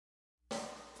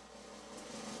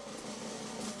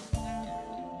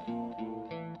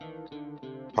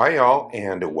Hi, y'all,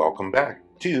 and welcome back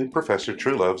to Professor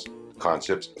Truelove's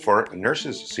Concepts for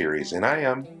Nurses series, and I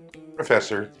am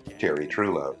Professor Terry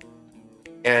Truelove.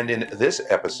 And in this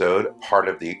episode, part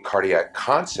of the Cardiac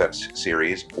Concepts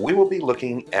series, we will be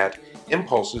looking at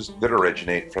impulses that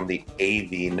originate from the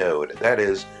AV node, that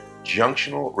is,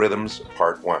 Junctional Rhythms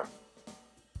Part 1.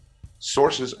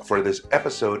 Sources for this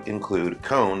episode include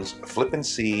Cohn's Flippin'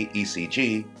 C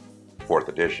ECG, 4th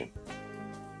edition.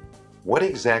 What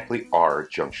exactly are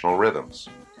junctional rhythms?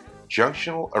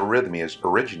 Junctional arrhythmias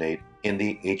originate in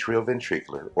the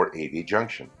atrioventricular or AV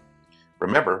junction.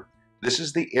 Remember, this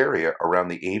is the area around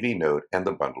the AV node and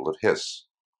the bundle of His.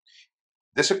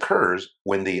 This occurs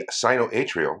when the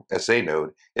sinoatrial SA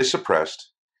node is suppressed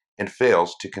and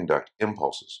fails to conduct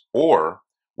impulses, or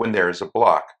when there is a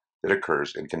block that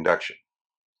occurs in conduction.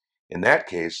 In that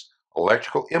case,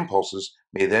 electrical impulses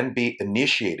may then be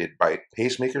initiated by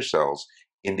pacemaker cells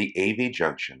in the AV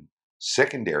junction,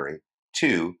 secondary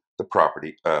to the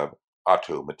property of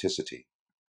automaticity.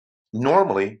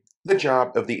 Normally, the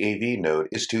job of the AV node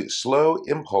is to slow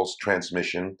impulse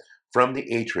transmission from the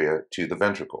atria to the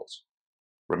ventricles.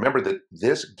 Remember that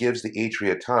this gives the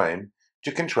atria time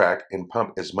to contract and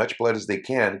pump as much blood as they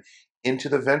can into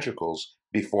the ventricles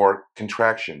before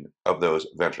contraction of those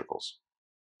ventricles.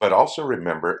 But also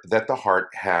remember that the heart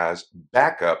has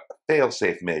backup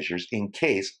fail-safe measures in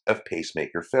case of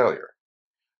pacemaker failure.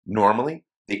 Normally,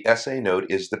 the SA node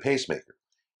is the pacemaker,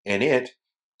 and it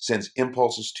sends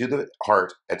impulses to the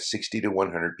heart at 60 to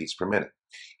 100 beats per minute.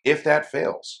 If that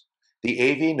fails, the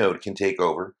AV node can take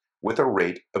over with a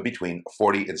rate of between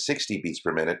 40 and 60 beats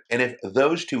per minute, and if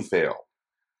those two fail,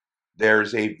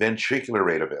 there's a ventricular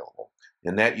rate available,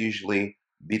 and that usually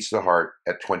beats the heart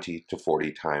at 20 to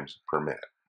 40 times per minute.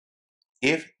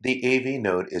 If the AV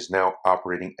node is now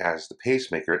operating as the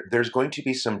pacemaker, there's going to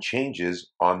be some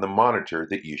changes on the monitor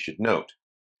that you should note.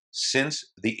 Since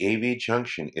the AV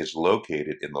junction is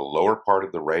located in the lower part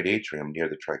of the right atrium near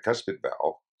the tricuspid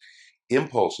valve,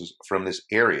 impulses from this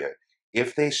area,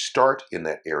 if they start in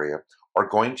that area, are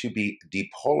going to be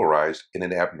depolarized in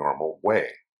an abnormal way.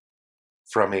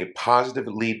 From a positive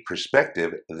lead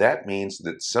perspective, that means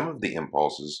that some of the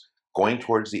impulses going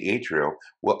towards the atrial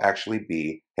will actually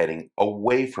be heading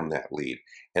away from that lead,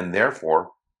 and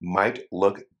therefore might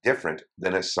look different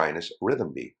than a sinus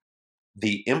rhythm beat.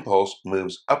 The impulse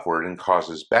moves upward and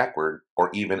causes backward or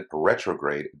even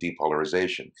retrograde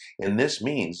depolarization, and this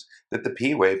means that the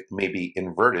P wave may be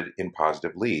inverted in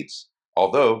positive leads,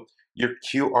 although your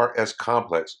QRS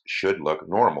complex should look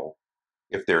normal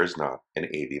if there is not an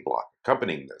AV block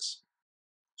accompanying this.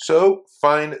 So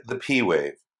find the P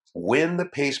wave. When the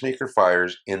pacemaker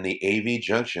fires in the AV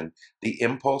junction, the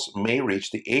impulse may reach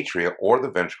the atria or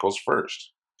the ventricles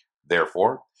first.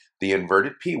 Therefore, the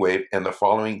inverted P wave and the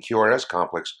following QRS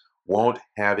complex won't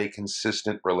have a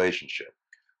consistent relationship.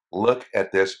 Look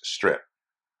at this strip.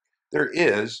 There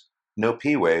is no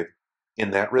P wave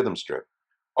in that rhythm strip.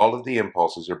 All of the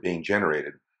impulses are being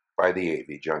generated by the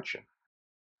AV junction.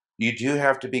 You do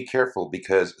have to be careful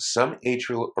because some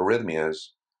atrial arrhythmias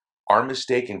are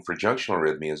mistaken for junctional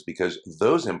arrhythmias because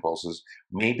those impulses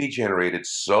may be generated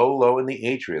so low in the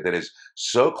atria, that is,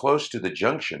 so close to the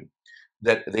junction,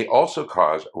 that they also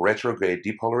cause retrograde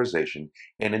depolarization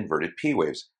and inverted P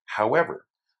waves. However,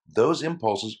 those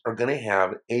impulses are going to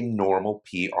have a normal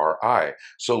PRI.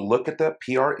 So look at the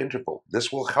PR interval. This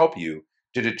will help you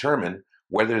to determine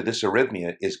whether this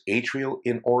arrhythmia is atrial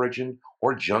in origin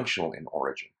or junctional in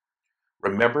origin.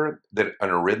 Remember that an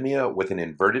arrhythmia with an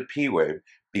inverted P wave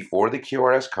before the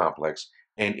QRS complex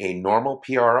and a normal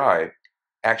PRI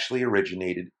actually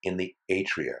originated in the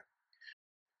atria.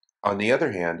 On the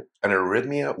other hand, an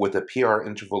arrhythmia with a PR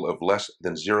interval of less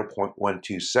than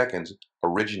 0.12 seconds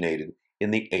originated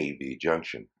in the AV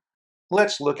junction.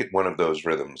 Let's look at one of those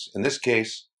rhythms, in this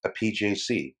case, a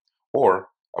PJC, or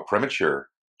a premature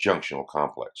junctional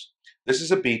complex. This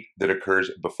is a beat that occurs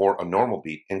before a normal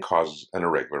beat and causes an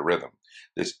irregular rhythm.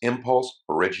 This impulse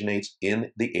originates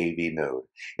in the AV node,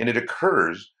 and it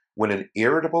occurs when an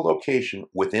irritable location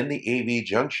within the AV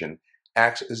junction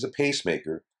acts as a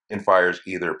pacemaker and fires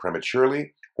either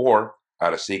prematurely or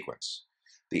out of sequence.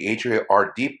 The atria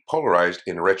are depolarized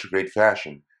in retrograde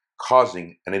fashion,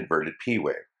 causing an inverted P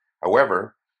wave.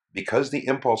 However, because the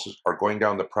impulses are going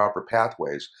down the proper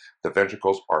pathways, the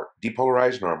ventricles are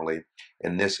depolarized normally,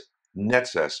 and this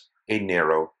nets us a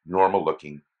narrow,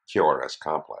 normal-looking QRS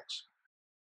complex.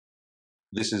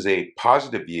 This is a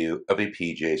positive view of a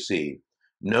PJC.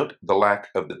 Note the lack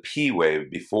of the P wave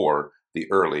before the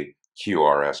early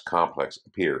QRS complex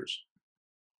appears.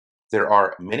 There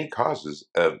are many causes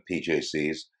of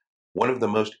PJCs, One of the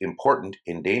most important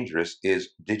and dangerous is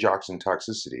digoxin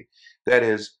toxicity. That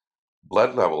is,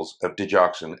 blood levels of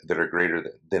digoxin that are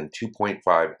greater than 2.5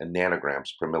 nanograms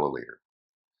per milliliter.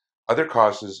 Other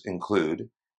causes include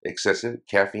excessive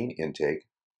caffeine intake,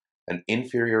 an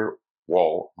inferior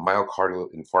wall myocardial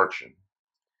infarction,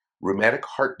 rheumatic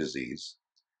heart disease,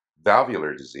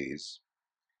 valvular disease,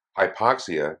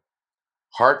 hypoxia,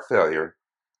 heart failure,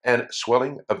 and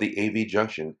swelling of the AV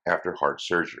junction after heart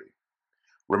surgery.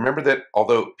 Remember that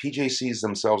although PJCs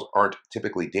themselves aren't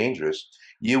typically dangerous,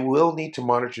 you will need to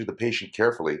monitor the patient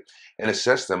carefully and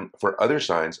assess them for other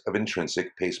signs of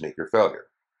intrinsic pacemaker failure.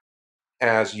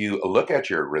 As you look at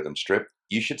your rhythm strip,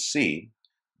 you should see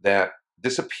that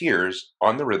this appears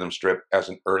on the rhythm strip as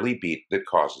an early beat that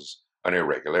causes an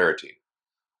irregularity,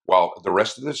 while the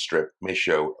rest of the strip may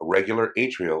show regular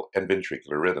atrial and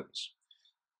ventricular rhythms.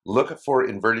 Look for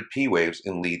inverted P waves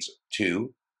in leads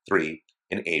 2, 3,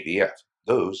 and AVF.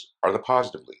 Those are the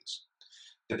positive leads.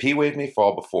 The P wave may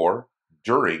fall before,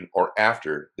 during, or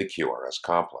after the QRS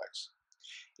complex.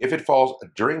 If it falls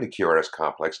during the QRS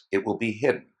complex, it will be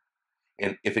hidden.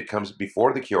 And if it comes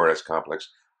before the QRS complex,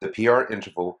 the PR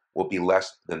interval will be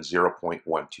less than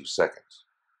 0.12 seconds.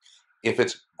 If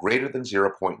it's greater than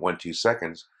 0.12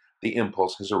 seconds, the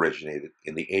impulse has originated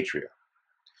in the atria.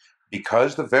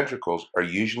 Because the ventricles are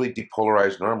usually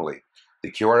depolarized normally,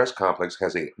 the QRS complex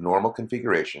has a normal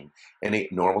configuration and a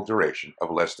normal duration of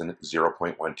less than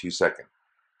 0.12 seconds.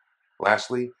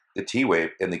 Lastly, the T wave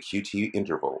and the QT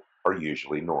interval are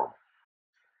usually normal.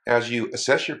 As you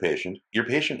assess your patient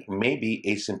may be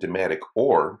asymptomatic,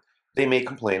 or they may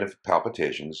complain of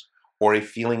palpitations or a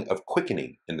feeling of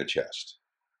quickening in the chest.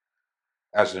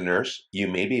 As a nurse, you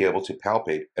may be able to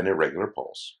palpate an irregular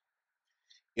pulse.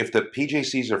 If the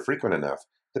PJCs are frequent enough,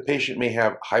 the patient may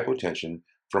have hypotension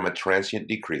from a transient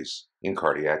decrease in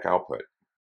cardiac output.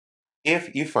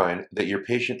 If you find that your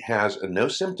patient has no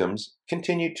symptoms,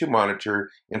 continue to monitor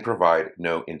and provide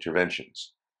no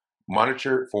interventions.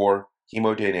 Monitor for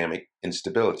hemodynamic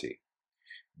instability.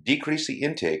 Decrease the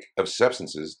intake of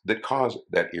substances that cause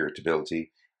that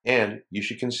irritability, and you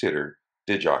should consider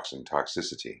digoxin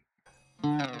toxicity.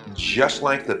 Just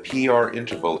like the PR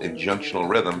interval in junctional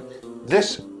rhythm,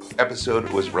 this episode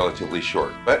was relatively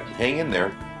short, but hang in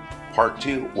there. Part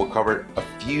 2 will cover a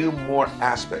few more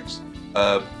aspects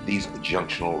of these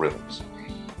junctional rhythms.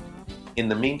 In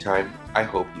the meantime, I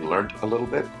hope you learned a little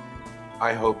bit.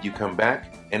 I hope you come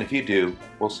back, and if you do,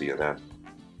 we'll see you then.